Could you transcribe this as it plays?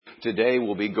Today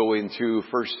we'll be going through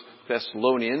First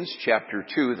Thessalonians chapter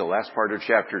 2, the last part of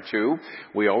chapter 2.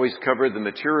 We always cover the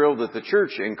material that the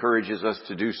church encourages us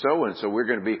to do so, and so we're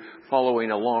going to be following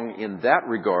along in that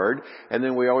regard. And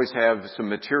then we always have some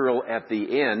material at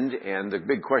the end, and the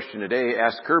big question today,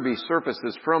 Ask Kerby,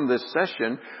 surfaces from this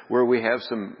session where we have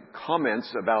some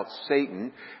comments about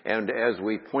Satan. And as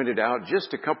we pointed out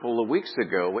just a couple of weeks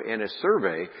ago in a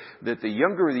survey, that the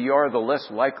younger you are, the less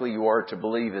likely you are to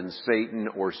believe in Satan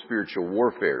or spiritual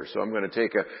warfare. So I'm going to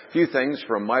take a few things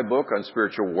from my book on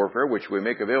spiritual warfare, which we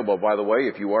make available, by the way,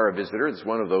 if you are a visitor. It's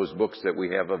one of those books that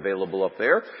we have available up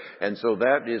there. And so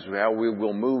that is how we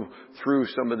will move through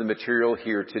some of the material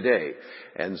here today.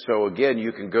 And so again,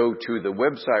 you can go to the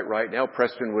website right now,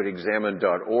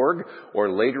 prestonwoodexamine.org,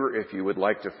 or later if you would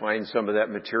like to find some of that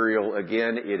material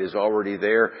again, it is already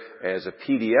there as a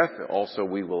PDF. Also,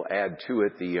 we will add to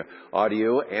it the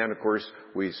audio, and of course,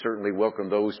 we certainly welcome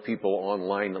those people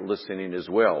online listening as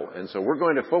well. And so we're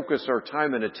going to focus our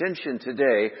time and attention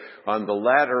today on the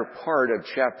latter part of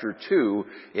chapter 2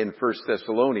 in First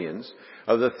Thessalonians.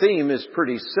 The theme is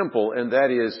pretty simple, and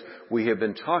that is we have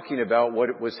been talking about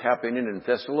what was happening in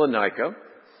Thessalonica.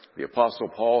 The Apostle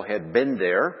Paul had been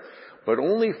there, but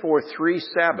only for 3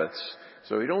 Sabbaths.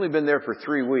 So he'd only been there for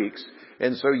 3 weeks.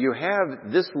 And so you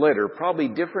have this letter, probably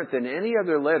different than any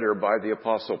other letter by the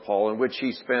Apostle Paul, in which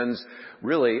he spends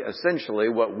really essentially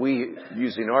what we,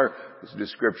 using our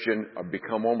description,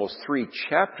 become almost 3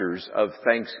 chapters of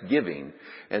thanksgiving.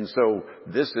 And so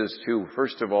this is to,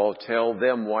 first of all, tell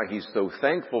them why he's so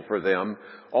thankful for them,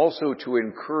 also to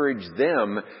encourage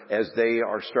them as they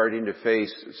are starting to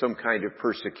face some kind of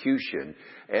persecution.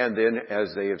 And then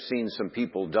as they have seen some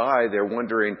people die, they're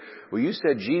wondering, well, you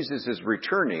said Jesus is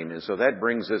returning. And so that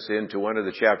brings us into one of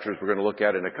the chapters we're going to look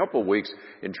at in a couple of weeks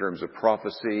in terms of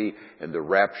prophecy and the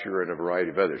rapture and a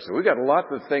variety of others. So we've got a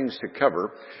lot of things to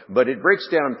cover, but it breaks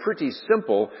down pretty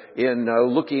simple in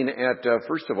looking at,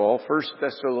 first of all, 1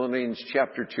 Thessalonians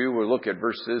chapter 2. We'll look at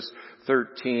verses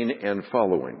 13 and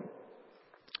following.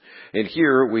 And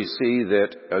here we see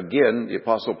that, again, the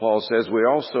Apostle Paul says, we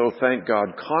also thank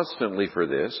God constantly for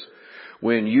this.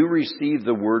 When you received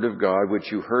the word of God,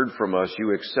 which you heard from us,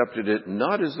 you accepted it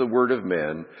not as the word of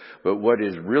men, but what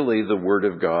is really the word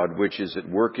of God, which is at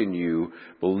work in you,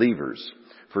 believers.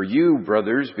 For you,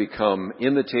 brothers, become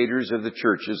imitators of the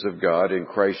churches of God in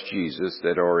Christ Jesus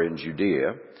that are in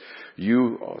Judea.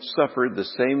 You suffered the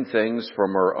same things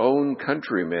from our own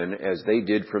countrymen as they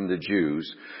did from the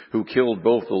Jews, who killed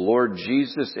both the Lord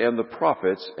Jesus and the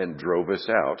prophets and drove us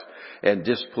out, and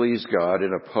displeased God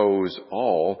and oppose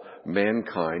all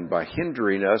mankind by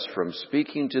hindering us from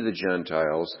speaking to the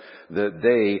Gentiles that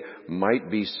they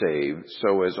might be saved,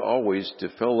 so as always to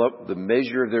fill up the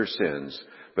measure of their sins,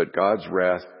 but God's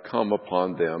wrath come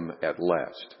upon them at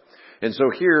last. And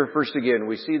so here, first again,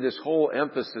 we see this whole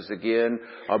emphasis again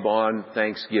upon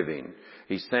thanksgiving.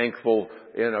 He's thankful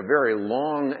in a very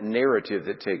long narrative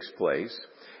that takes place.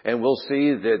 And we'll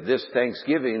see that this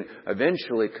thanksgiving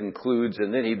eventually concludes,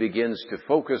 and then he begins to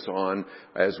focus on,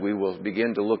 as we will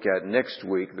begin to look at next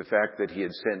week, the fact that he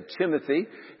had sent Timothy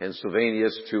and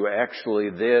Silvanus to actually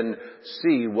then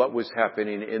see what was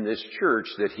happening in this church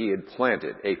that he had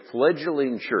planted, a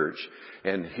fledgling church.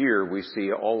 And here we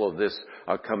see all of this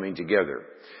coming together.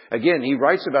 Again, he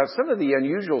writes about some of the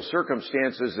unusual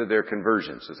circumstances of their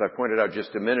conversions. As I pointed out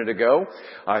just a minute ago,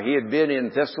 he had been in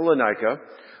Thessalonica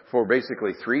for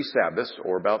basically 3 Sabbaths,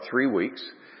 or about 3 weeks,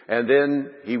 and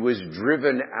then he was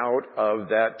driven out of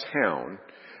that town.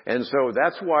 And so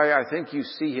that's why I think you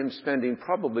see him spending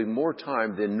probably more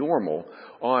time than normal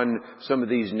on some of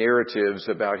these narratives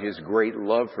about his great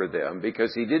love for them,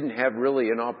 because he didn't have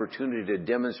really an opportunity to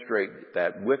demonstrate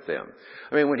that with them.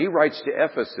 I mean, when he writes to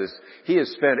Ephesus, he has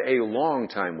spent a long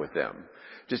time with them.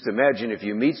 Just imagine if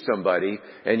you meet somebody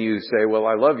and you say, well,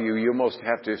 I love you, you almost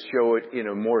have to show it in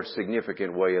a more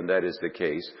significant way, and that is the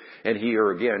case. And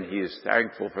here again, he is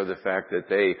thankful for the fact that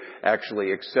they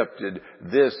actually accepted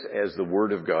this as the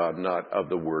word of God, not of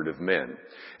the word of men.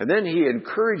 And then he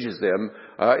encourages them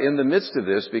in the midst of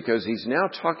this, because he's now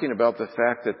talking about the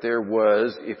fact that there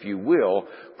was, if you will,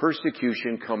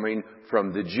 persecution coming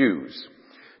from the Jews.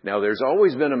 Now, there's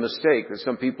always been a mistake that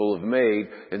some people have made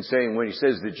in saying when he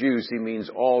says the Jews, he means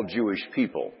all Jewish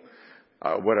people.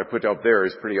 What I put up there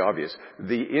is pretty obvious.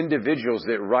 The individuals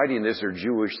that are writing this are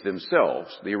Jewish themselves,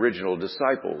 the original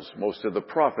disciples. Most of the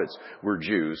prophets were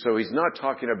Jews. So he's not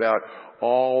talking about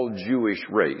all Jewish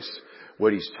race.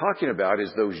 What he's talking about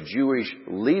is those Jewish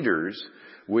leaders,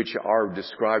 which are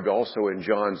described also in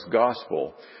John's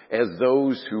Gospel as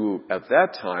those who at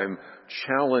that time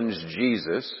challenged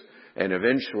Jesus and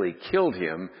eventually killed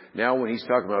him. Now when he's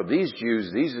talking about these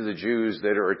Jews, these are the Jews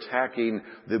that are attacking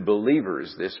the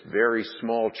believers, this very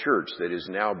small church that is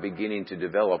now beginning to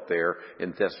develop there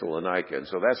in Thessalonica. And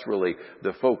so that's really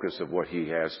the focus of what he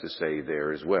has to say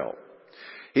there as well.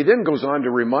 He then goes on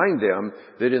to remind them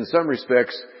that in some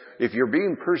respects, if you're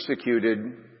being persecuted,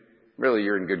 really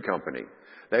you're in good company.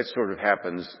 That sort of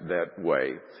happens that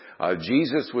way.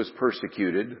 Jesus was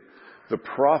persecuted. The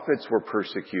prophets were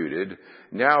persecuted.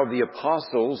 Now the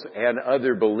apostles and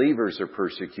other believers are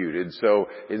persecuted. So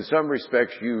in some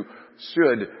respects, you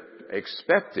should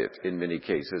expect it in many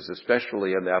cases,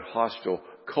 especially in that hostile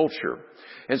culture.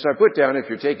 And so I put down, if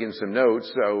you're taking some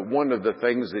notes, one of the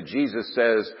things that Jesus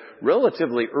says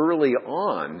relatively early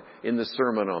on in the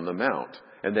Sermon on the Mount,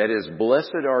 and that is,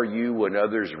 blessed are you when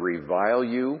others revile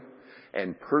you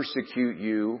and persecute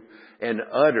you and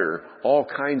utter all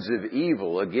kinds of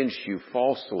evil against you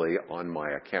falsely on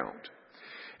my account.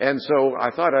 And so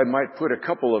I thought I might put a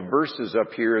couple of verses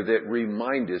up here that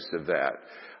remind us of that.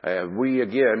 We,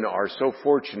 again, are so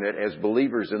fortunate as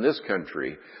believers in this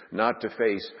country not to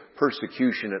face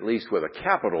persecution, at least with a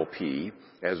capital P,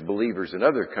 as believers in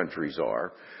other countries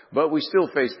are. But we still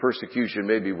face persecution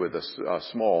maybe with a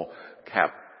small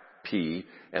cap P,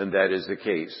 and that is the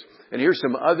case. And here's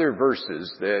some other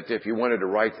verses that if you wanted to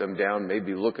write them down,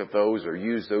 maybe look at those or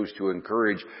use those to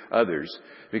encourage others.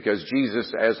 Because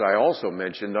Jesus, as I also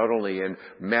mentioned, not only in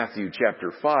Matthew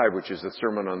chapter 5, which is the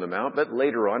Sermon on the Mount, but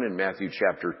later on in Matthew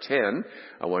chapter 10,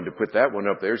 I wanted to put that one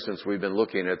up there since we've been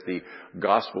looking at the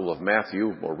Gospel of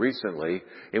Matthew more recently,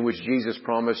 in which Jesus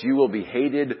promised, you will be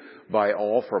hated by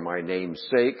all for my name's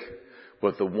sake,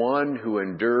 but the one who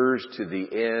endures to the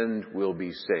end will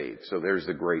be saved. So there's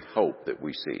the great hope that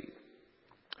we see.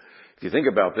 If you think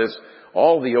about this,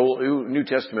 all the Old New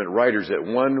Testament writers at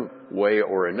one way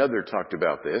or another talked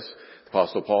about this.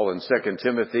 Apostle Paul in 2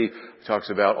 Timothy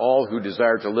talks about all who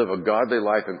desire to live a godly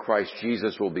life in Christ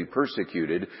Jesus will be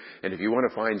persecuted. And if you want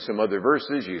to find some other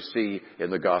verses, you see in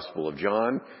the Gospel of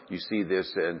John, you see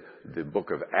this in the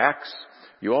book of Acts.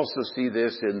 You also see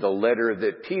this in the letter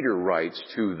that Peter writes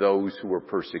to those who were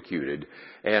persecuted.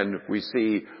 And we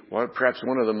see perhaps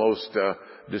one of the most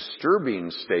disturbing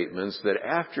statements that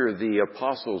after the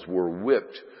apostles were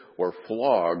whipped or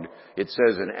flogged, it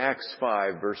says in Acts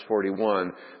 5 verse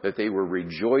 41 that they were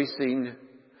rejoicing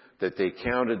that they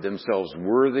counted themselves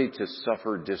worthy to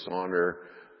suffer dishonor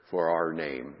for our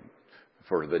name.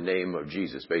 For the name of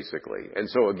Jesus, basically. And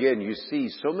so again, you see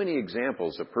so many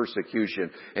examples of persecution.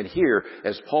 And here,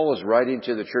 as Paul is writing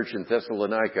to the church in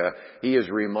Thessalonica, he is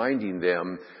reminding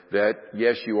them that,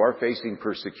 yes, you are facing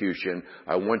persecution.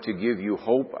 I want to give you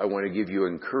hope. I want to give you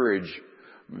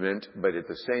encouragement. But at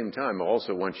the same time, I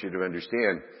also want you to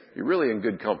understand, you're really in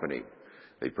good company.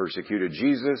 They persecuted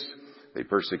Jesus. They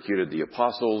persecuted the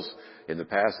apostles. In the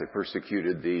past, they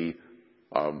persecuted the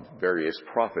various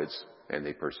prophets. And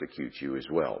they persecute you as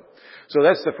well. So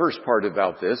that's the first part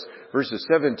about this. Verses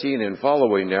 17 and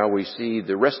following now, we see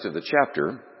the rest of the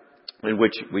chapter, in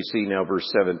which we see now verse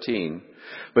 17.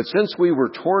 But since we were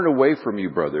torn away from you,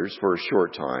 brothers, for a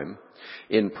short time,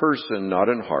 in person, not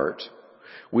in heart,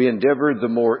 we endeavored the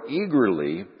more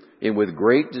eagerly and with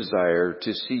great desire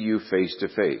to see you face to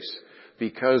face,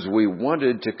 because we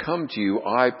wanted to come to you,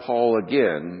 I, Paul,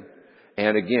 again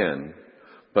and again,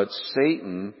 but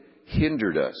Satan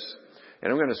hindered us.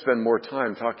 And I'm going to spend more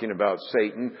time talking about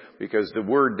Satan because the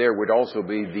word there would also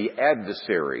be the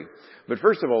adversary. But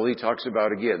first of all, he talks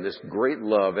about, again, this great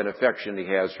love and affection he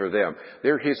has for them.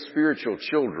 They're his spiritual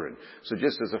children. So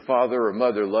just as a father or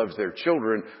mother loves their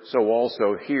children, so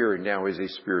also here now is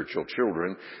his spiritual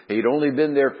children. He'd only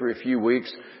been there for a few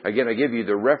weeks. Again, I give you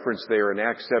the reference there in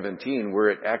Acts 17 where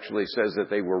it actually says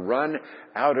that they were run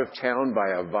out of town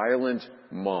by a violent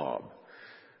mob.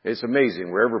 It's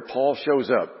amazing. Wherever Paul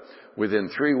shows up, within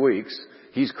 3 weeks,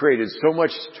 he's created so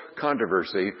much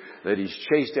controversy that he's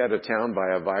chased out of town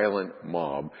by a violent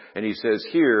mob. And he says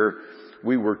here,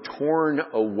 we were torn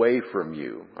away from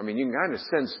you. I mean, you can kind of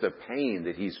sense the pain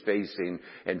that he's facing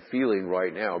and feeling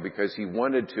right now because he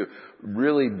wanted to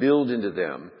really build into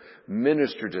them,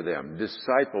 minister to them,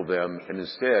 disciple them, and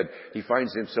instead he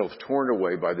finds himself torn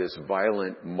away by this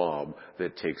violent mob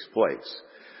that takes place.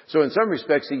 So in some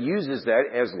respects, he uses that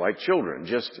as like children,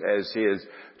 just as his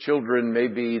children may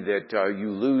be that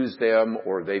you lose them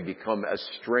or they become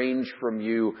estranged from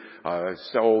you.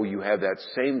 So you have that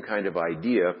same kind of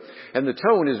idea. And the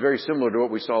tone is very similar to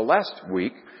what we saw last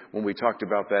week when we talked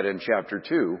about that in chapter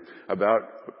 2, about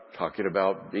talking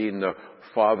about being the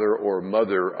father or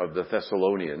mother of the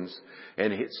Thessalonians.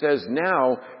 And it says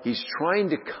now he's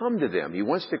trying to come to them. He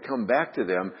wants to come back to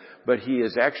them, but he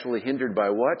is actually hindered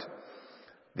by what?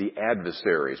 The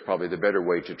adversary is probably the better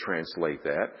way to translate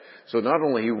that. So not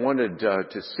only he wanted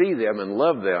to see them and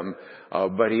love them,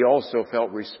 but he also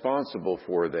felt responsible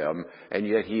for them, and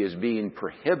yet he is being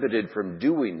prohibited from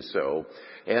doing so.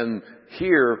 And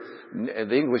here,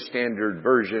 the English Standard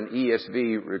Version,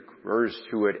 ESV, refers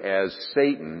to it as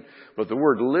Satan, but the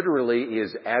word literally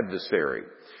is adversary.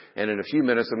 And in a few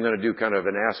minutes, I'm going to do kind of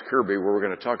an Ask Kerby where we're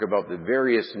going to talk about the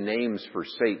various names for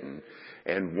Satan.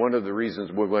 And one of the reasons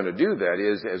we're going to do that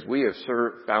is, as we have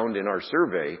found in our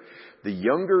survey, the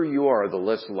younger you are, the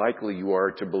less likely you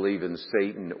are to believe in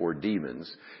Satan or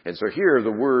demons. And so here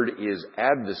the word is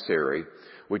adversary,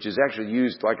 which is actually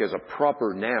used like as a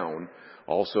proper noun,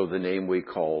 also the name we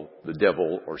call the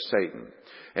devil or Satan.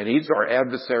 And he's our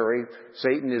adversary.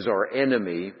 Satan is our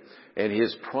enemy. And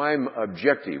his prime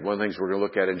objective, one of the things we're going to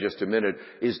look at in just a minute,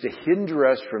 is to hinder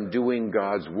us from doing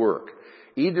God's work,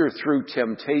 either through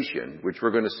temptation, which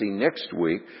we're going to see next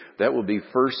week. That will be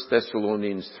 1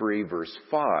 Thessalonians 3, verse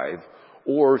 5,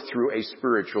 or through a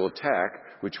spiritual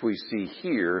attack, which we see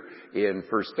here in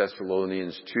 1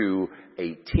 Thessalonians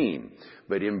 2:18.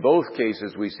 But in both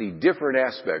cases, we see different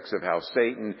aspects of how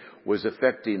Satan was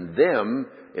affecting them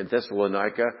in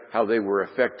Thessalonica, how they were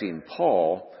affecting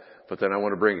Paul. But then I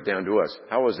want to bring it down to us.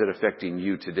 How is it affecting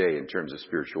you today in terms of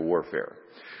spiritual warfare?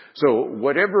 So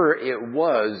whatever it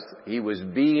was, he was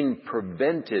being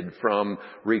prevented from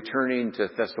returning to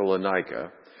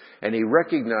Thessalonica. And he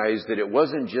recognized that it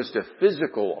wasn't just a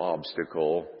physical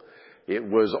obstacle, it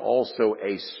was also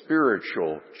a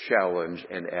spiritual challenge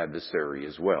and adversary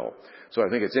as well. So I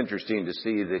think it's interesting to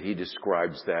see that he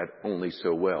describes that only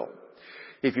so well.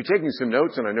 If you're taking some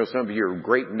notes, and I know some of you are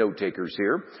great note takers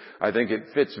here, I think it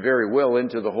fits very well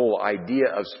into the whole idea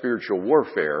of spiritual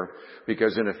warfare,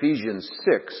 because in Ephesians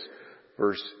 6,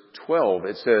 verse 12,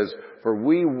 it says, "For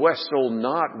we wrestle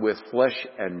not with flesh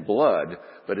and blood,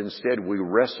 but instead we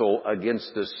wrestle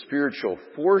against the spiritual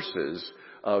forces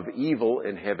of evil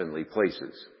in heavenly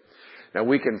places." Now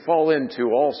we can fall into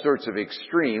all sorts of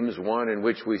extremes, one in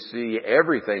which we see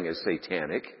everything as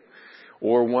satanic,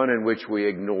 or one in which we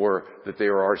ignore that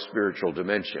there are spiritual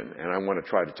dimension. And I want to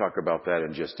try to talk about that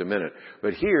in just a minute.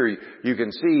 But here you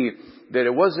can see that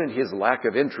it wasn't his lack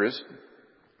of interest,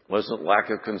 wasn't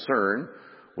lack of concern,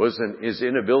 wasn't his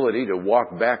inability to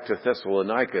walk back to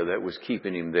Thessalonica that was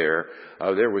keeping him there.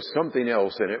 There was something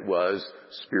else, and it was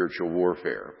spiritual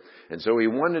warfare. And so he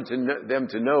wanted them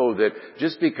to know that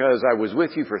just because I was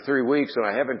with you for 3 weeks and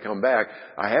I haven't come back,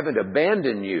 I haven't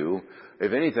abandoned you.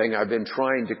 If anything, I've been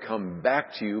trying to come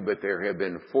back to you, but there have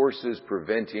been forces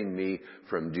preventing me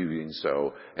from doing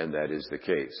so, and that is the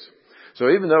case. So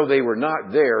even though they were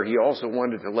not there, he also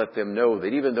wanted to let them know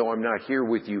that even though I'm not here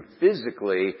with you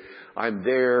physically, I'm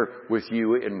there with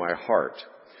you in my heart.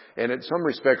 And in some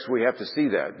respects, we have to see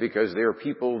that because there are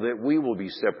people that we will be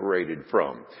separated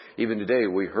from. Even today,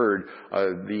 we heard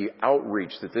the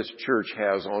outreach that this church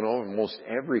has on almost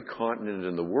every continent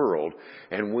in the world.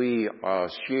 And we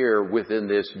share within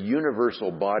this universal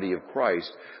body of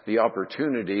Christ the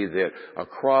opportunity that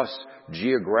across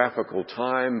geographical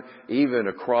time, even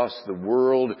across the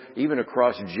world, even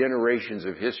across generations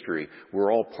of history,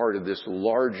 we're all part of this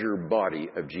larger body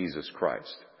of Jesus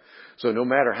Christ. So no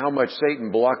matter how much Satan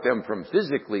blocked them from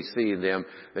physically seeing them,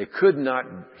 he could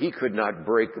not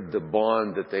break the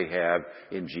bond that they have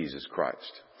in Jesus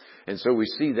Christ. And so we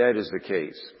see that as the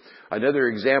case. Another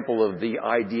example of the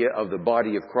idea of the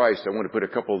body of Christ, I want to put a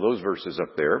couple of those verses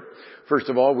up there. First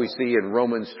of all, we see in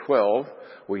Romans 12,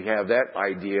 we have that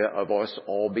idea of us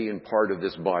all being part of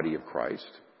this body of Christ.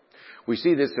 We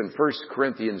see this in 1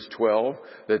 Corinthians 12,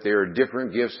 that there are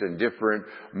different gifts and different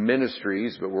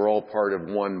ministries, but we're all part of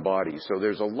one body. So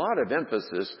there's a lot of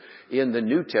emphasis in the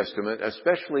New Testament,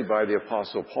 especially by the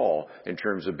Apostle Paul, in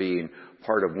terms of being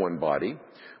part of one body.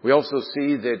 We also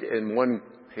see that in one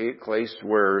place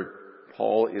where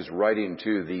Paul is writing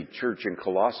to the church in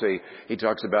Colossae, he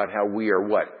talks about how we are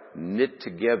what? Knit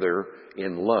together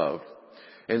in love.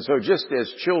 And so just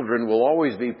as children will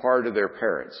always be part of their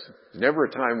parents, there's never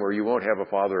a time where you won't have a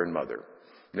father and mother.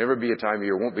 Never be a time where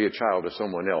you won't be a child of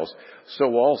someone else.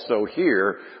 So also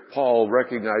here, Paul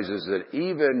recognizes that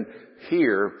even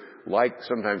here, like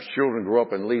sometimes children grow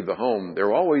up and leave the home,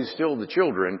 they're always still the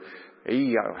children.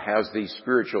 He has these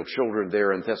spiritual children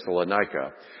there in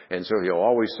Thessalonica. And so he'll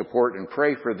always support and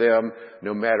pray for them,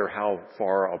 no matter how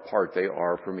far apart they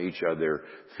are from each other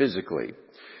physically.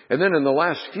 And then in the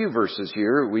last few verses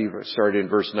here, we start in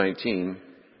verse 19.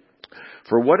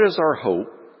 For what is our hope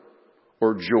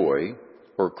or joy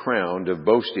or crown of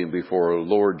boasting before our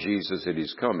Lord Jesus at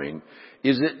his coming?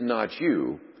 Is it not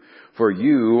you? For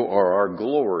you are our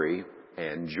glory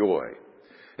and joy.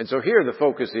 And so here the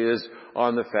focus is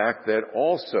on the fact that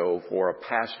also for a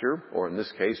pastor, or in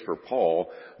this case for Paul,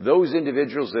 those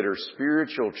individuals that are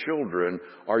spiritual children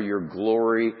are your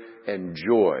glory and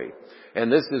joy.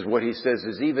 And this is what he says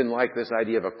is even like this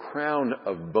idea of a crown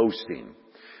of boasting.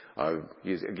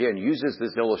 He again uses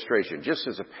this illustration. Just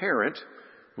as a parent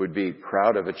would be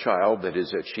proud of a child that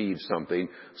has achieved something,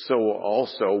 so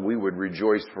also we would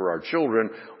rejoice for our children.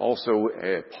 Also,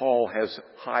 Paul has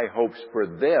high hopes for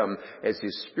them as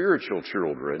his spiritual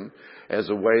children, as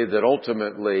a way that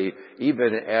ultimately,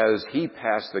 even as he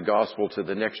passed the gospel to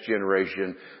the next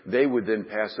generation, they would then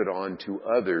pass it on to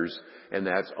others. And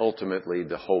that's ultimately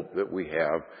the hope that we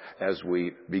have as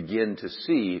we begin to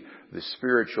see the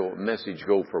spiritual message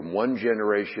go from one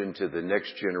generation to the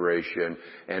next generation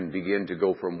and begin to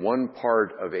go from one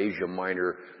part of Asia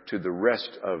Minor to the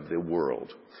rest of the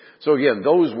world. So again,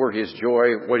 those were his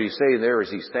joy. What he's saying there is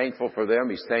he's thankful for them.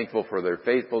 He's thankful for their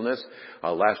faithfulness.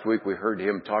 Last week we heard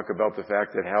him talk about the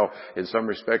fact that how in some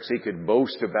respects he could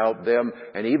boast about them,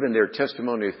 and even their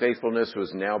testimony of faithfulness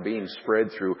was now being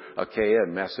spread through Achaia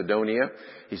and Macedonia.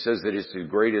 He says that it's the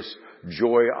greatest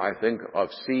joy, I think, of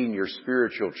seeing your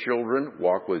spiritual children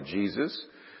walk with Jesus.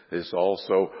 This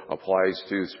also applies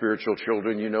to spiritual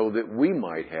children, that we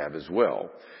might have as well.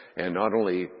 And not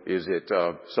only is it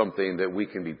something that we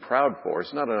can be proud for,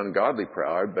 it's not an ungodly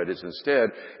pride, but it's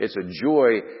a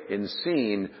joy in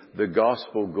seeing the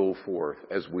gospel go forth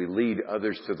as we lead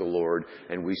others to the Lord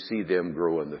and we see them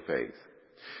grow in the faith.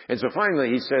 And so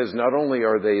finally he says not only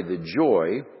are they the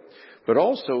joy, but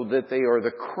also that they are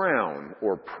the crown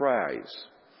or prize.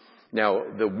 Now,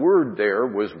 the word there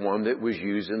was one that was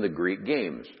used in the Greek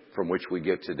games, from which we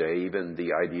get today even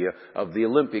the idea of the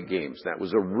Olympic Games. That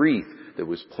was a wreath that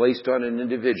was placed on an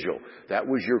individual. That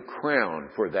was your crown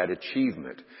for that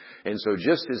achievement. And so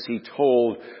just as he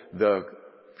told the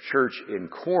church in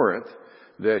Corinth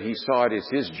that he saw it as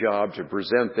his job to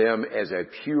present them as a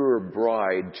pure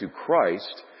bride to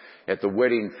Christ at the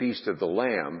wedding feast of the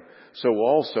Lamb, so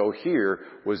also here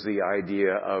was the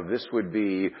idea of this would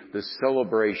be the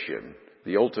celebration,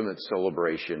 the ultimate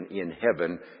celebration in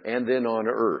heaven and then on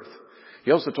earth.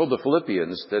 He also told the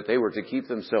Philippians that they were to keep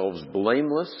themselves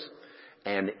blameless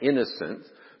and innocent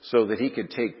so that he could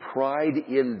take pride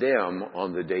in them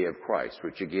on the day of Christ,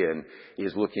 which again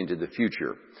is looking to the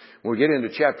future. When we get into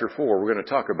chapter 4, we're going to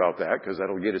talk about that because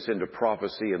that'll get us into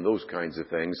prophecy and those kinds of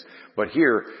things. But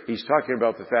here he's talking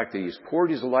about the fact that he's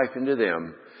poured his life into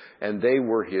them and they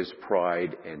were his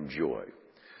pride and joy.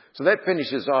 So that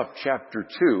finishes off chapter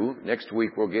 2. Next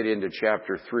week we'll get into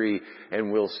chapter 3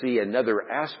 and we'll see another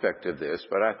aspect of this.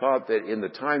 But I thought that in the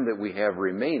time that we have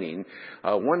remaining,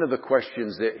 one of the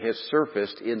questions that has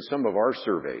surfaced in some of our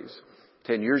surveys,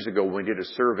 10 years ago we did a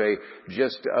survey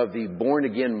just of the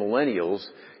born-again millennials,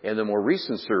 and the more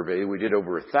recent survey we did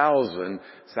over 1,000,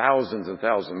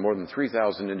 more than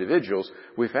 3,000 individuals.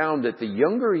 We found that the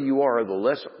younger you are, the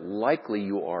less likely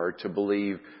you are to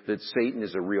believe that Satan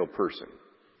is a real person.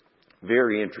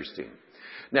 Very interesting.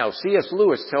 Now, C.S.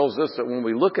 Lewis tells us that when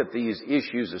we look at these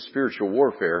issues of spiritual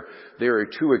warfare, there are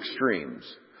two extremes.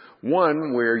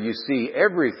 One where you see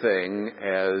everything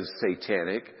as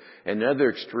satanic, and another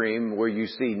extreme where you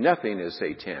see nothing as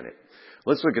satanic.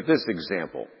 Let's look at this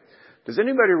example. Does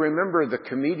anybody remember the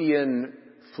comedian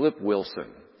Flip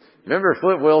Wilson? Remember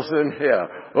Flip Wilson? Yeah.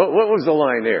 What was the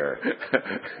line there?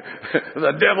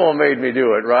 The devil made me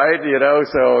do it, right?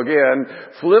 So again,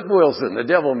 Flip Wilson, the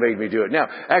devil made me do it. Now,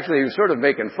 actually, he was sort of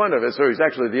making fun of it, so he's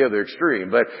actually the other extreme.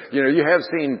 But, you have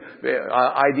seen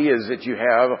ideas that you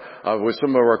have with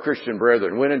some of our Christian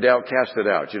brethren. When in doubt, cast it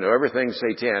out. Everything's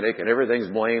satanic and everything's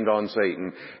blamed on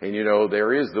Satan. And,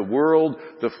 there is the world,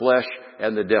 the flesh,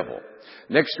 and the devil.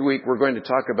 Next week, we're going to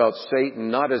talk about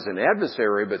Satan not as an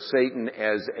adversary, but Satan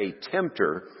as a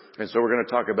tempter. And so we're going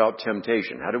to talk about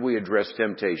temptation. How do we address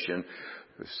temptation?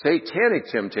 Satanic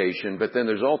temptation, but then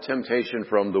there's all temptation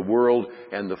from the world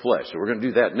and the flesh. So we're going to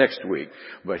do that next week.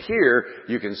 But here,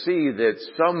 you can see that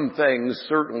some things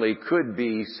certainly could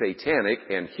be satanic,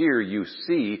 and here you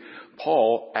see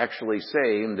Paul actually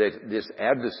saying that this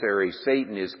adversary,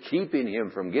 Satan, is keeping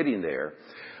him from getting there.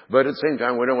 But at the same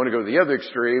time, we don't want to go to the other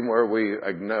extreme where we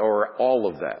ignore all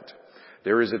of that.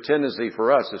 There is a tendency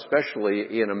for us,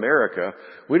 especially in America,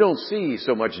 we don't see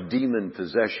so much demon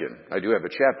possession. I do have a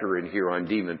chapter in here on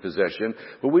demon possession,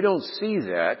 but we don't see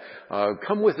that.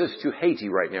 Come with us to Haiti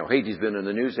right now. Haiti's been in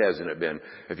the news, hasn't it been?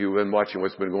 If you've been watching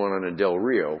what's been going on in Del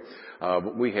Rio.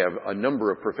 We have a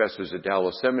number of professors at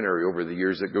Dallas Seminary over the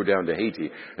years that go down to Haiti,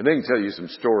 and they can tell you some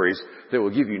stories that will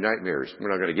give you nightmares.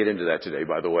 We're not going to get into that today,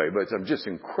 by the way, but some just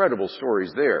incredible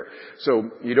stories there.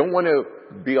 So you don't want to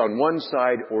be on one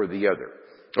side or the other.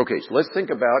 Okay, so let's think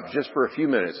about, just for a few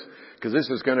minutes, because this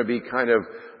is going to be kind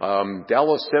of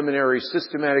Dallas Seminary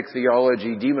systematic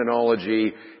theology,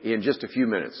 demonology in just a few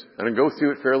minutes. And I'm going to go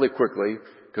through it fairly quickly,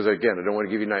 because again, I don't want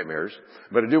to give you nightmares,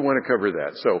 but I do want to cover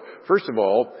that. So, first of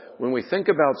all, when we think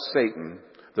about Satan,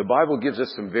 the Bible gives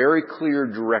us some very clear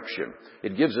direction.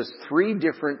 It gives us 3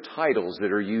 different titles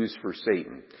that are used for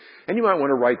Satan. And you might want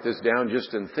to write this down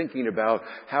just in thinking about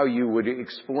how you would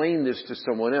explain this to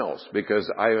someone else, because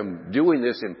I am doing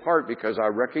this in part because I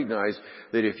recognize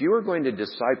that if you are going to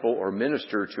disciple or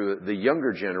minister to the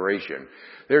younger generation,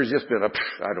 there's just been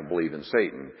I don't believe in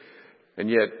Satan. And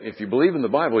yet, if you believe in the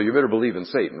Bible, you better believe in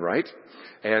Satan, right?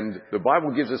 And the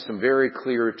Bible gives us some very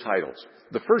clear titles.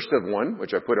 The first of one,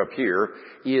 which I put up here,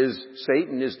 is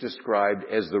Satan is described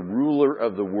as the ruler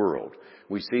of the world.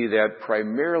 We see that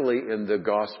primarily in the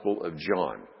Gospel of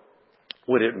John.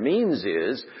 What it means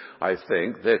is, I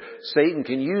think, that Satan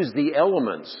can use the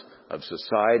elements of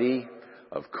society,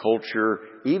 of culture,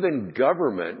 even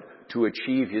government to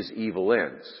achieve his evil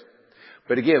ends.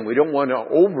 But again, we don't want to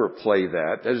overplay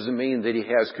that. That doesn't mean that he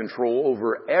has control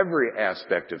over every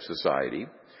aspect of society.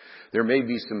 There may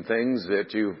be some things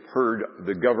that you've heard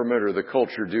the government or the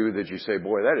culture do that you say,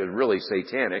 boy, that is really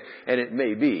satanic, and it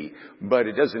may be, but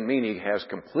it doesn't mean he has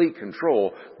complete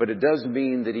control, but it does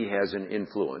mean that he has an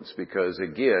influence, because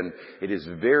again, it is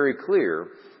very clear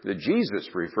that Jesus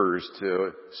refers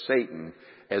to Satan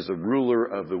as the ruler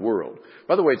of the world.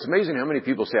 By the way, it's amazing how many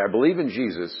people say, I believe in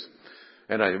Jesus,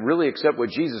 and I really accept what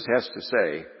Jesus has to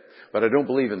say, but I don't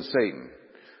believe in Satan.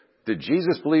 Did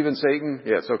Jesus believe in Satan?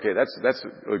 Yes, okay, that's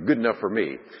good enough for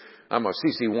me. I'm a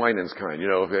C.C. Winans kind,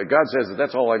 If God says that,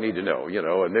 that's all I need to know,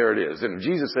 and there it is. And if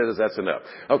Jesus says that's enough.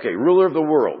 Okay, ruler of the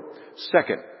world.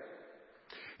 Second,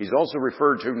 he's also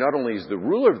referred to not only as the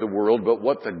ruler of the world, but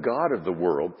what the God of the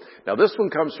world. Now this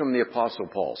one comes from the Apostle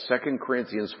Paul, 2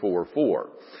 Corinthians 4:4.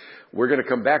 We're going to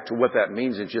come back to what that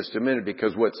means in just a minute,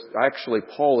 because what actually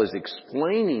Paul is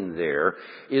explaining there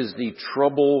is the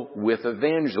trouble with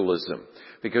evangelism.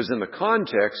 Because in the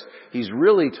context, he's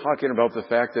really talking about the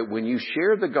fact that when you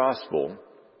share the gospel,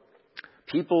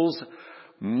 people's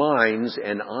minds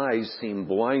and eyes seem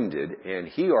blinded, and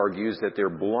he argues that they're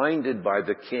blinded by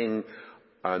the king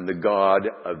and the god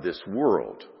of this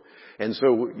world. And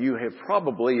so you have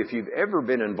probably, if you've ever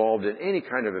been involved in any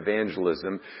kind of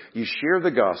evangelism, you share the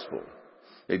gospel.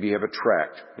 Maybe you have a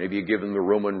tract. Maybe you give them the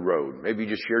Roman road. Maybe you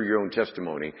just share your own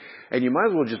testimony. And you might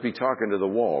as well just be talking to the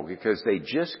wall, because they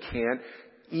just can't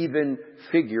even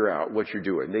figure out what you're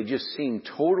doing. They just seem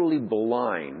totally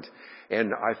blind.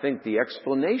 And I think the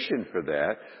explanation for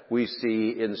that we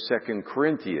see in 2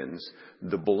 Corinthians,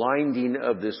 the blinding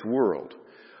of this world.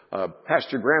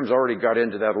 Pastor Graham's already got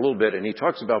into that a little bit, and he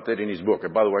talks about that in his book.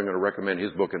 And by the way, I'm going to recommend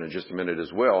his book in just a minute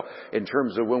as well, in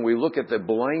terms of when we look at the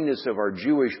blindness of our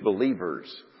Jewish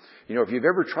believers. If you've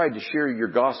ever tried to share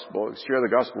the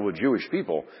gospel with Jewish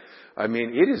people, I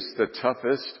mean, it is the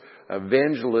toughest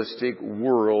evangelistic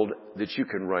world that you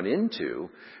can run into.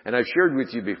 And I've shared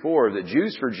with you before that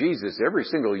Jews for Jesus every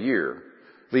single year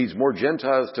leads more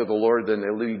Gentiles to the Lord than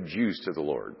they lead Jews to the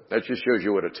Lord. That just shows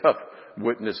you what a tough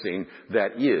witnessing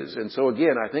that is. And so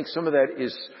again, I think some of that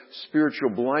is spiritual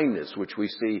blindness, which we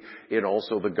see in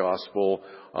also the gospel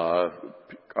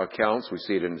accounts. We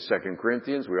see it in 2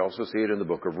 Corinthians. We also see it in the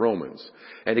book of Romans.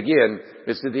 And again,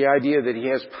 it's the idea that he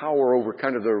has power over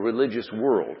kind of the religious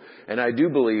world. And I do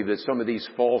believe that some of these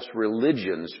false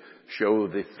religions show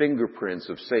the fingerprints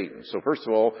of Satan. So first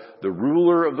of all, the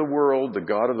ruler of the world, the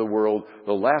God of the world.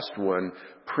 The last one,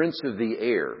 prince of the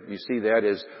air. You see that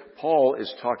as Paul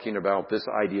is talking about this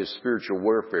idea of spiritual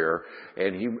warfare,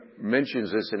 and he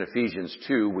mentions this in Ephesians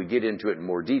 2. We get into it in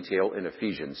more detail in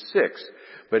Ephesians 6.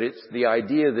 But it's the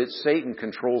idea that Satan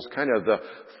controls kind of the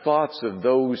thoughts of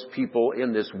those people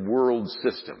in this world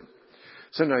system.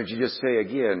 Sometimes you just say,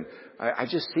 again, I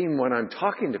just seem when I'm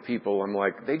talking to people, I'm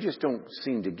like, they just don't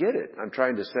seem to get it. I'm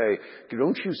trying to say,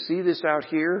 don't you see this out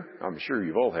here? I'm sure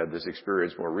you've all had this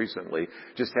experience more recently,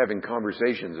 just having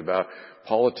conversations about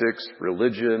politics,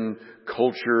 religion,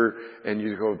 culture, and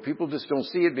you go, people just don't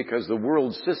see it because the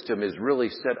world system is really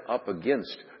set up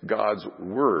against God's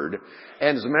Word.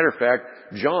 And as a matter of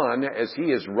fact, John, as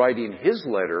he is writing his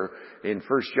letter in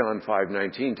 1 John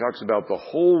 5:19, talks about the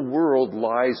whole world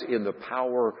lies in the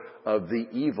power of the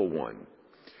evil one.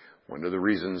 One of the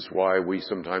reasons why we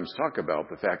sometimes talk about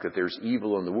the fact that there's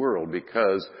evil in the world,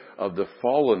 because of the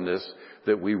fallenness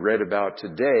that we read about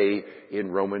today in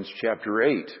Romans chapter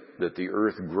 8, that the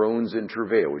earth groans in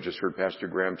travail. We just heard Pastor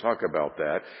Graham talk about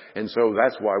that. And so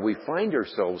that's why we find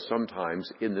ourselves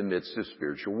sometimes in the midst of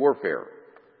spiritual warfare.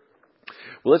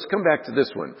 Well, let's come back to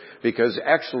this one, because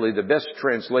actually the best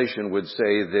translation would say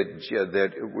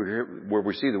that where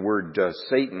we see the word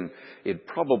Satan, it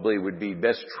probably would be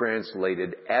best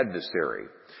translated adversary.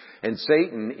 And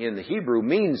Satan in the Hebrew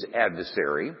means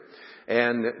adversary,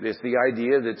 and it's the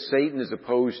idea that Satan is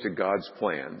opposed to God's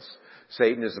plans.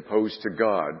 Satan is opposed to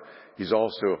God. He's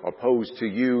also opposed to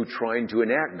you trying to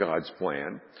enact God's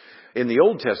plan. In the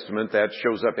Old Testament, that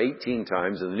shows up 18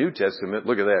 times. In the New Testament,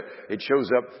 look at that, it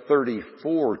shows up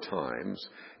 34 times.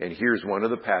 And here's one of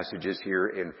the passages here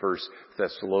in 1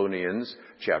 Thessalonians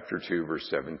chapter 2, verse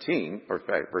 17, or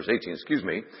verse 18, excuse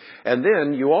me. And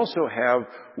then you also have,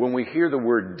 when we hear the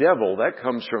word devil, that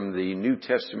comes from the New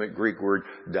Testament Greek word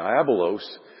diabolos,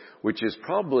 which is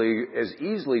probably as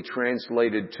easily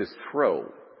translated to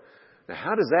throw. Now,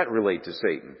 how does that relate to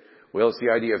Satan? Well, it's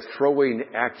the idea of throwing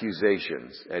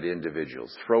accusations at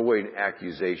individuals, throwing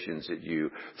accusations at you,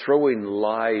 throwing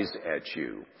lies at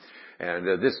you.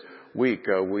 And this week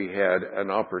we had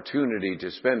an opportunity to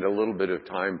spend a little bit of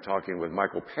time talking with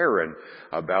Michael Perrin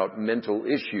about mental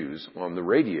issues on the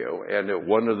radio. And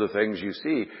one of the things you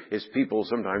see is people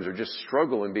sometimes are just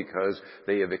struggling because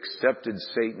they have accepted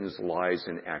Satan's lies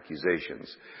and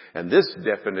accusations. And this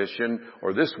definition,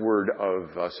 or this word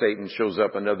of Satan, shows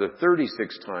up another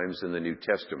 36 times in the New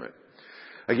Testament.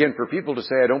 Again, for people to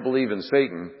say, I don't believe in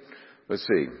Satan, let's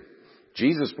see.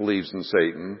 Jesus believes in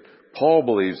Satan. Paul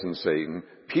believes in Satan.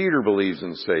 Peter believes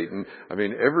in Satan. I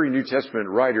mean, every New Testament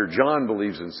writer, John,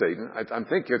 believes in Satan. I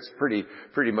think it's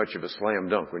pretty much of a slam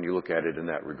dunk when you look at it in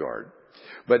that regard.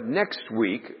 But next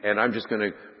week, and I'm just going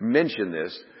to mention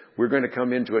this, we're going to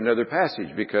come into another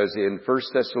passage, because in 1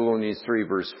 Thessalonians 3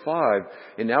 verse 5,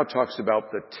 it now talks about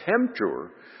the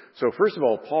tempter. So first of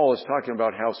all, Paul is talking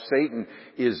about how Satan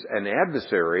is an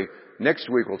adversary. Next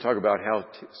week we'll talk about how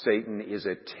Satan is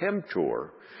a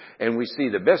tempter. And we see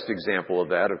the best example of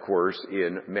that, of course,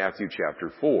 in Matthew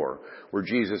chapter 4, where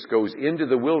Jesus goes into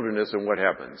the wilderness and what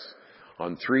happens?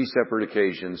 On 3 separate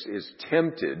occasions is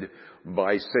tempted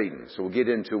by Satan. So we'll get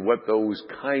into what those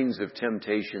kinds of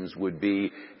temptations would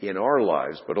be in our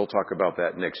lives, but I'll talk about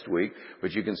that next week.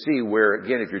 But you can see where,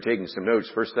 again, if you're taking some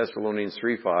notes, 1 Thessalonians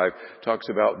 3:5 talks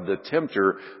about the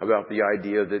tempter, about the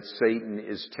idea that Satan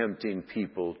is tempting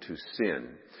people to sin.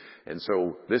 And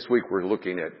so this week we're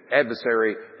looking at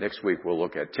adversary. Next week we'll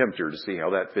look at tempter to see how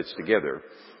that fits together.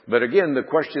 But again, the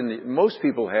question that most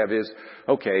people have is,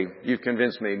 okay, you've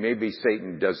convinced me maybe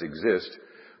Satan does exist.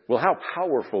 Well, how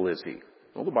powerful is he?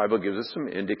 Well, the Bible gives us some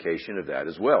indication of that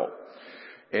as well.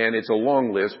 And it's a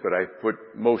long list, but I put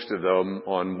most of them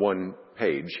on one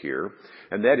page here.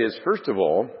 And that is, first of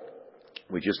all,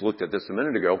 we just looked at this a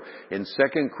minute ago, in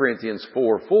 2 Corinthians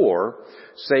 4:4,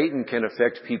 Satan can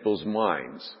affect people's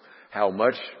minds. How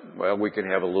much? Well, we can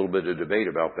have a little bit of debate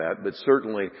about that, but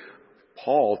certainly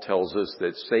Paul tells us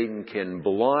that Satan can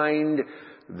blind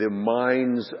the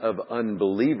minds of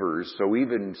unbelievers. So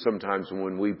even sometimes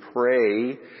when we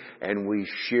pray and we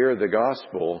share the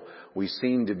gospel, we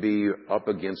seem to be up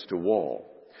against a wall.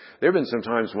 There have been some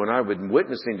times when I've been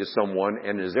witnessing to someone,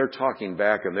 and as they're talking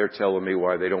back and they're telling me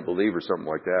why they don't believe or something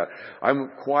like that, I'm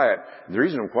quiet. The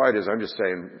reason I'm quiet is I'm just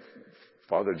saying,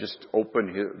 Father, just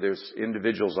open this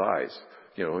individual's eyes.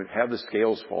 You know, have the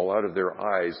scales fall out of their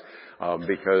eyes,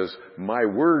 because my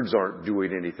words aren't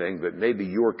doing anything, but maybe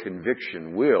your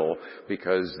conviction will,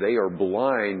 because they are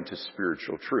blind to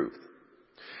spiritual truth.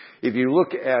 If you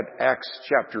look at Acts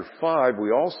chapter 5,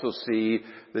 we also see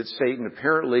that Satan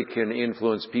apparently can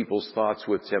influence people's thoughts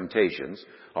with temptations.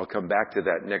 I'll come back to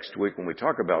that next week when we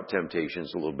talk about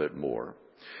temptations a little bit more.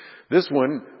 This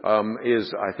one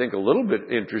is, I think, a little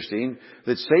bit interesting,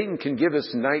 that Satan can give us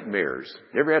nightmares.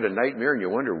 You ever had a nightmare and you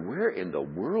wonder, where in the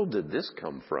world did this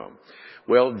come from?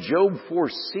 Well, Job 4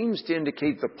 seems to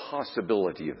indicate the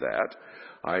possibility of that.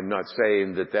 I'm not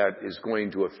saying that that is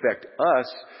going to affect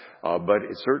us, but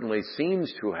it certainly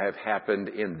seems to have happened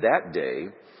in that day.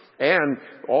 And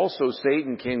also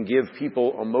Satan can give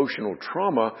people emotional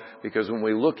trauma, because when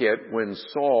we look at when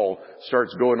Saul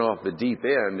starts going off the deep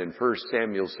end in 1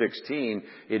 Samuel 16,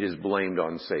 it is blamed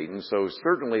on Satan. So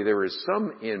certainly there is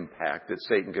some impact that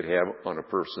Satan could have on a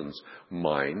person's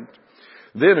mind.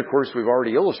 Then, of course, we've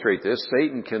already illustrated this.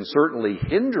 Satan can certainly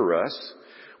hinder us.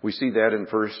 We see that in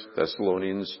 1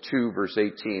 Thessalonians 2, verse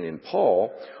 18 in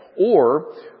Paul.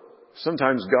 Or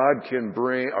sometimes Satan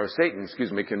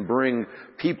can bring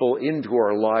people into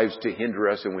our lives to hinder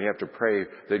us, and we have to pray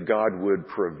that God would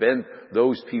prevent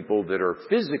those people that are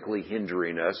physically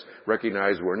hindering us.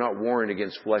 Recognize we're not warring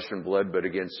against flesh and blood, but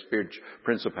against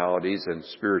principalities and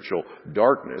spiritual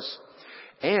darkness.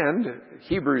 And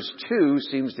Hebrews 2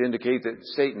 seems to indicate that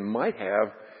Satan might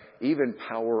have even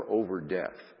power over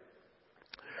death.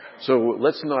 So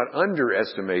let's not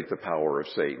underestimate the power of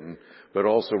Satan, but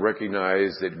also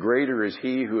recognize that greater is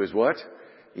he who is what?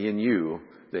 In you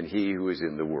than he who is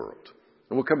in the world.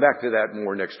 And we'll come back to that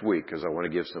more next week because I want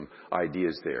to give some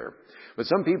ideas there. But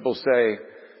some people say,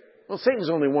 well, Satan's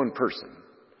only one person.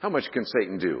 How much can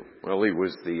Satan do? Well, he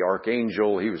was the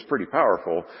archangel. He was pretty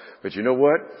powerful. But you know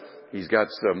what? He's got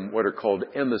some what are called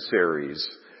emissaries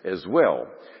as well.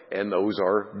 And those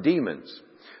are demons.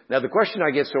 Now, the question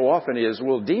I get so often is,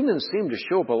 well, demons seem to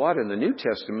show up a lot in the New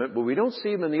Testament, but we don't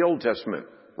see them in the Old Testament.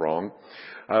 Wrong.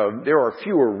 There are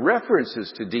fewer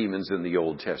references to demons in the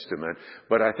Old Testament,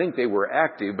 but I think they were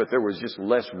active, but there was just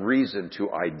less reason to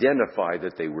identify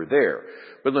that they were there.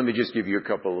 But let me just give you a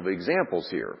couple of examples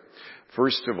here.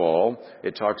 First of all,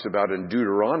 it talks about in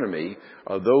Deuteronomy,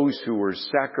 those who were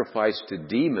sacrificed to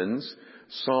demons.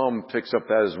 Psalm picks up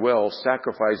that as well,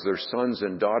 sacrifice their sons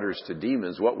and daughters to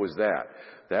demons. What was that?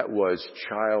 That was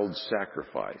child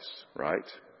sacrifice, right?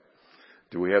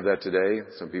 Do we have that today?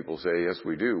 Some people say, yes,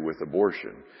 we do, with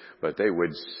abortion. But they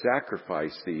would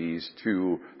sacrifice these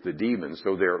to the demons.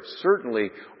 So there certainly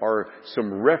are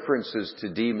some references to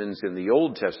demons in the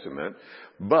Old Testament,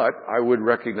 but I would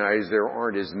recognize there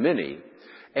aren't as many.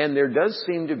 And there does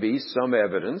seem to be some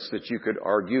evidence that you could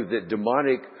argue that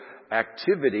demonic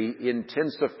activity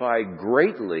intensified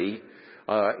greatly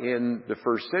in the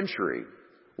first century.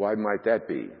 Why might that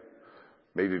be?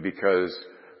 Maybe because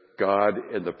God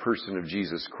in the person of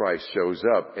Jesus Christ shows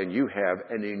up and you have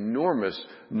an enormous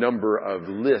number of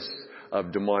lists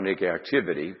of demonic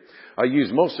activity. I use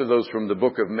most of those from the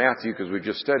book of Matthew because we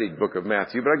just studied book of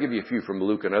Matthew, but I'll give you a few from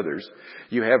Luke and others.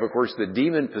 You have, of course, the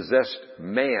demon-possessed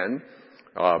man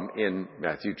in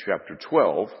Matthew chapter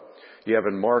 12. You have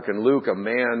in Mark and Luke a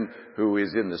man who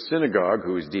is in the synagogue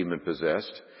who is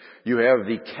demon-possessed. You have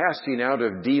the casting out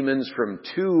of demons from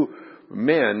two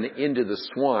men into the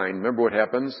swine. Remember what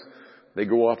happens? They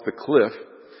go off the cliff.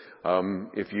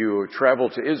 If you travel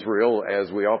to Israel,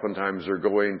 as we oftentimes are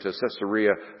going to Caesarea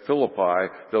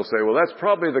Philippi, they'll say, well, that's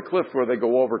probably the cliff where they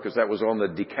go over because that was on the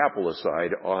Decapolis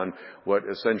side, on what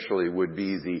essentially would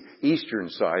be the eastern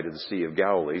side of the Sea of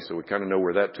Galilee. So we kind of know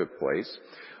where that took place.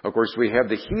 Of course, we have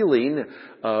the healing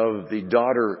of the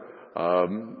daughter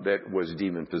that was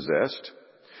demon-possessed.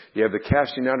 You have the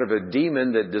casting out of a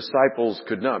demon that disciples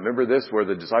could not. Remember this, where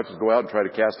the disciples go out and try to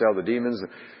cast out the demons,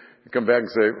 and come back and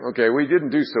say, okay, we didn't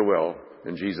do so well.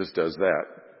 And Jesus does that.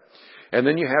 And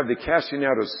then you have the casting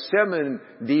out of 7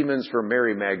 demons from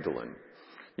Mary Magdalene.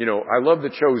 You know, I love The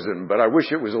Chosen, but I wish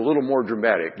it was a little more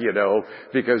dramatic,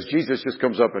 because Jesus just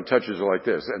comes up and touches her like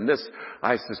this. And this,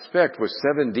 I suspect, with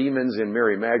 7 demons in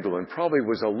Mary Magdalene, probably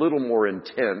was a little more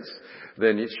intense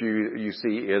than you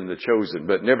see in The Chosen.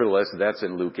 But nevertheless, that's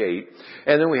in Luke 8.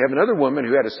 And then we have another woman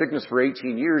who had a sickness for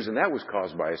 18 years, and that was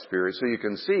caused by a spirit. So you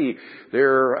can see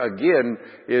there, again,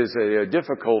 is a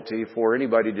difficulty for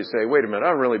anybody to say, wait a minute, I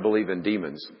don't really believe in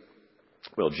demons.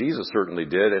 Well, Jesus certainly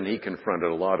did, and he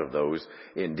confronted a lot of those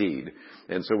indeed.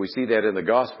 And so we see that in the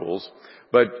Gospels.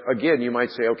 But again, you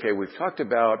might say, okay, we've talked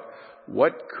about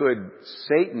what could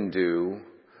Satan do,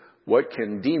 what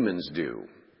can demons do?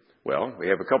 Well, we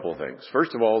have a couple of things.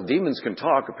 First of all, demons can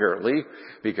talk, apparently,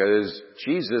 because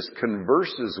Jesus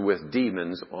converses with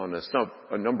demons on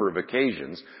a number of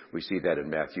occasions. We see that in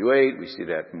Matthew 8. We see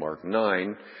that in Mark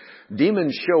 9.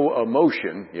 Demons show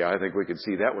emotion. Yeah, I think we could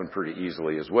see that one pretty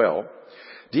easily as well.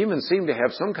 Demons seem to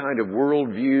have some kind of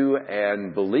worldview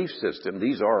and belief system.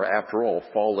 These are, after all,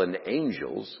 fallen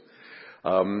angels.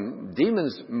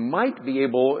 Demons might be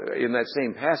able, in that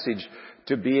same passage,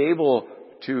 to be able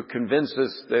to convince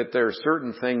us that there are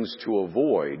certain things to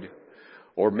avoid,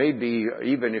 or maybe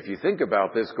even if you think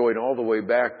about this, going all the way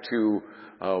back to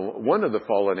one of the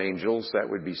fallen angels, that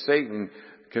would be Satan,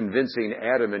 convincing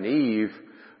Adam and Eve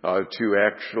to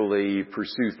actually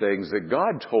pursue things that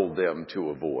God told them to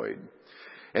avoid.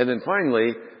 And then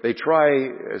finally, they try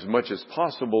as much as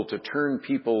possible to turn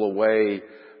people away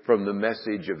from the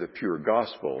message of the pure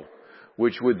gospel,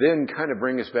 which would then kind of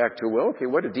bring us back to, well, okay,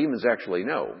 what do demons actually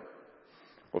know?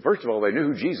 Well, first of all, they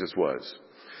knew who Jesus was.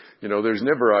 There's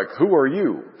never like, who are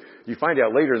you? You find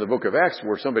out later in the book of Acts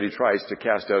where somebody tries to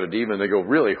cast out a demon, they go,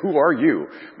 really, who are you?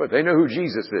 But they know who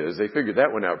Jesus is. They figured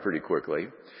that one out pretty quickly.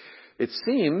 It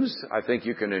seems, I think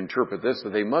you can interpret this,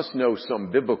 that they must know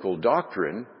some biblical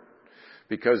doctrine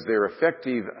because they're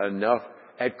effective enough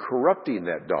at corrupting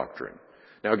that doctrine.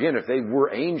 Now again, if they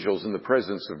were angels in the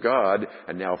presence of God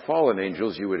and now fallen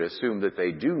angels, you would assume that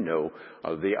they do know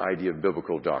the idea of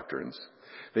biblical doctrines.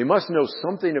 They must know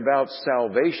something about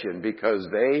salvation because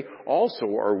they also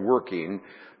are working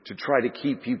to try to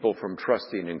keep people from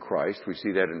trusting in Christ. We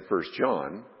see that in 1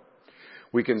 John.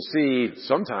 We can see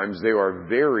sometimes they are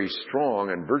very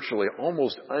strong and virtually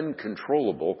almost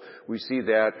uncontrollable. We see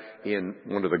that in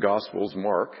one of the Gospels,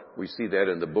 Mark. We see that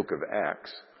in the book of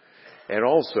Acts. And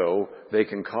also, they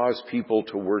can cause people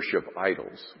to worship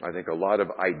idols. I think a lot of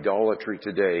idolatry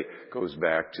today goes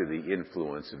back to the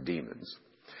influence of demons.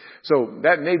 So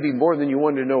that may be more than you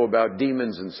wanted to know about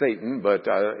demons and Satan, but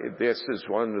this is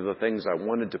one of the things I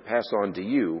wanted to pass on to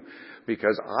you,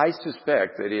 because I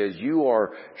suspect that as you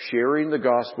are sharing the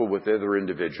gospel with other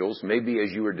individuals, maybe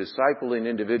as you are discipling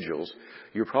individuals,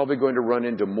 you're probably going to run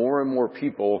into more and more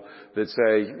people that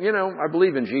say, I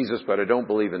believe in Jesus, but I don't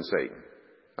believe in Satan.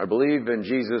 I believe in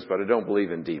Jesus, but I don't believe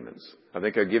in demons. I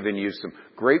think I've given you some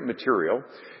great material.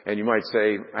 And you might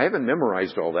say, I haven't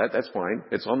memorized all that. That's fine.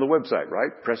 It's on the website,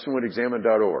 right?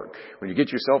 PrestonwoodExamine.org. When you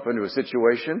get yourself into a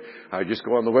situation, just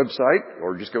go on the website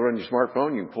or just go on your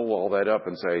smartphone. You can pull all that up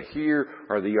and say, here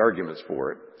are the arguments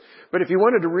for it. But if you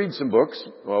wanted to read some books,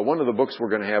 one of the books we're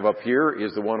going to have up here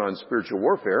is the one on spiritual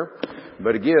warfare.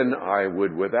 But again, I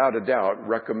would without a doubt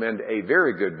recommend a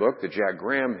very good book that Jack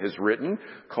Graham has written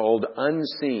called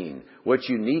Unseen: What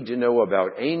You Need to Know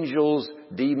About Angels,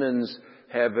 Demons,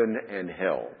 Heaven, and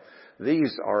Hell.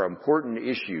 These are important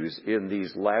issues in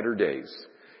these latter days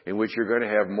in which you're going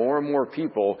to have more and more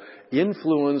people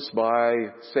influenced by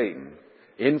Satan,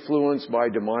 influenced by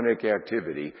demonic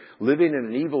activity, living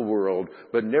in an evil world,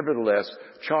 but nevertheless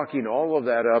chalking all of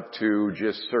that up to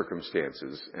just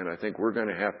circumstances. And I think we're going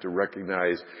to have to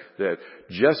recognize that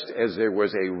just as there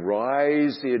was a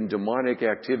rise in demonic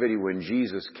activity when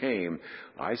Jesus came,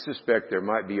 I suspect there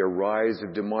might be a rise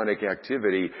of demonic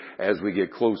activity as we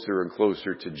get closer and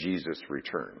closer to Jesus'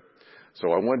 return.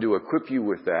 So I wanted to equip you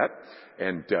with that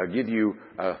and give you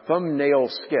a thumbnail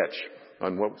sketch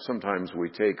on what sometimes we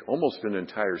take almost an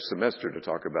entire semester to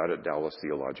talk about at Dallas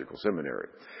Theological Seminary.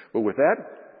 But with that,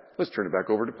 let's turn it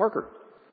back over to Parker.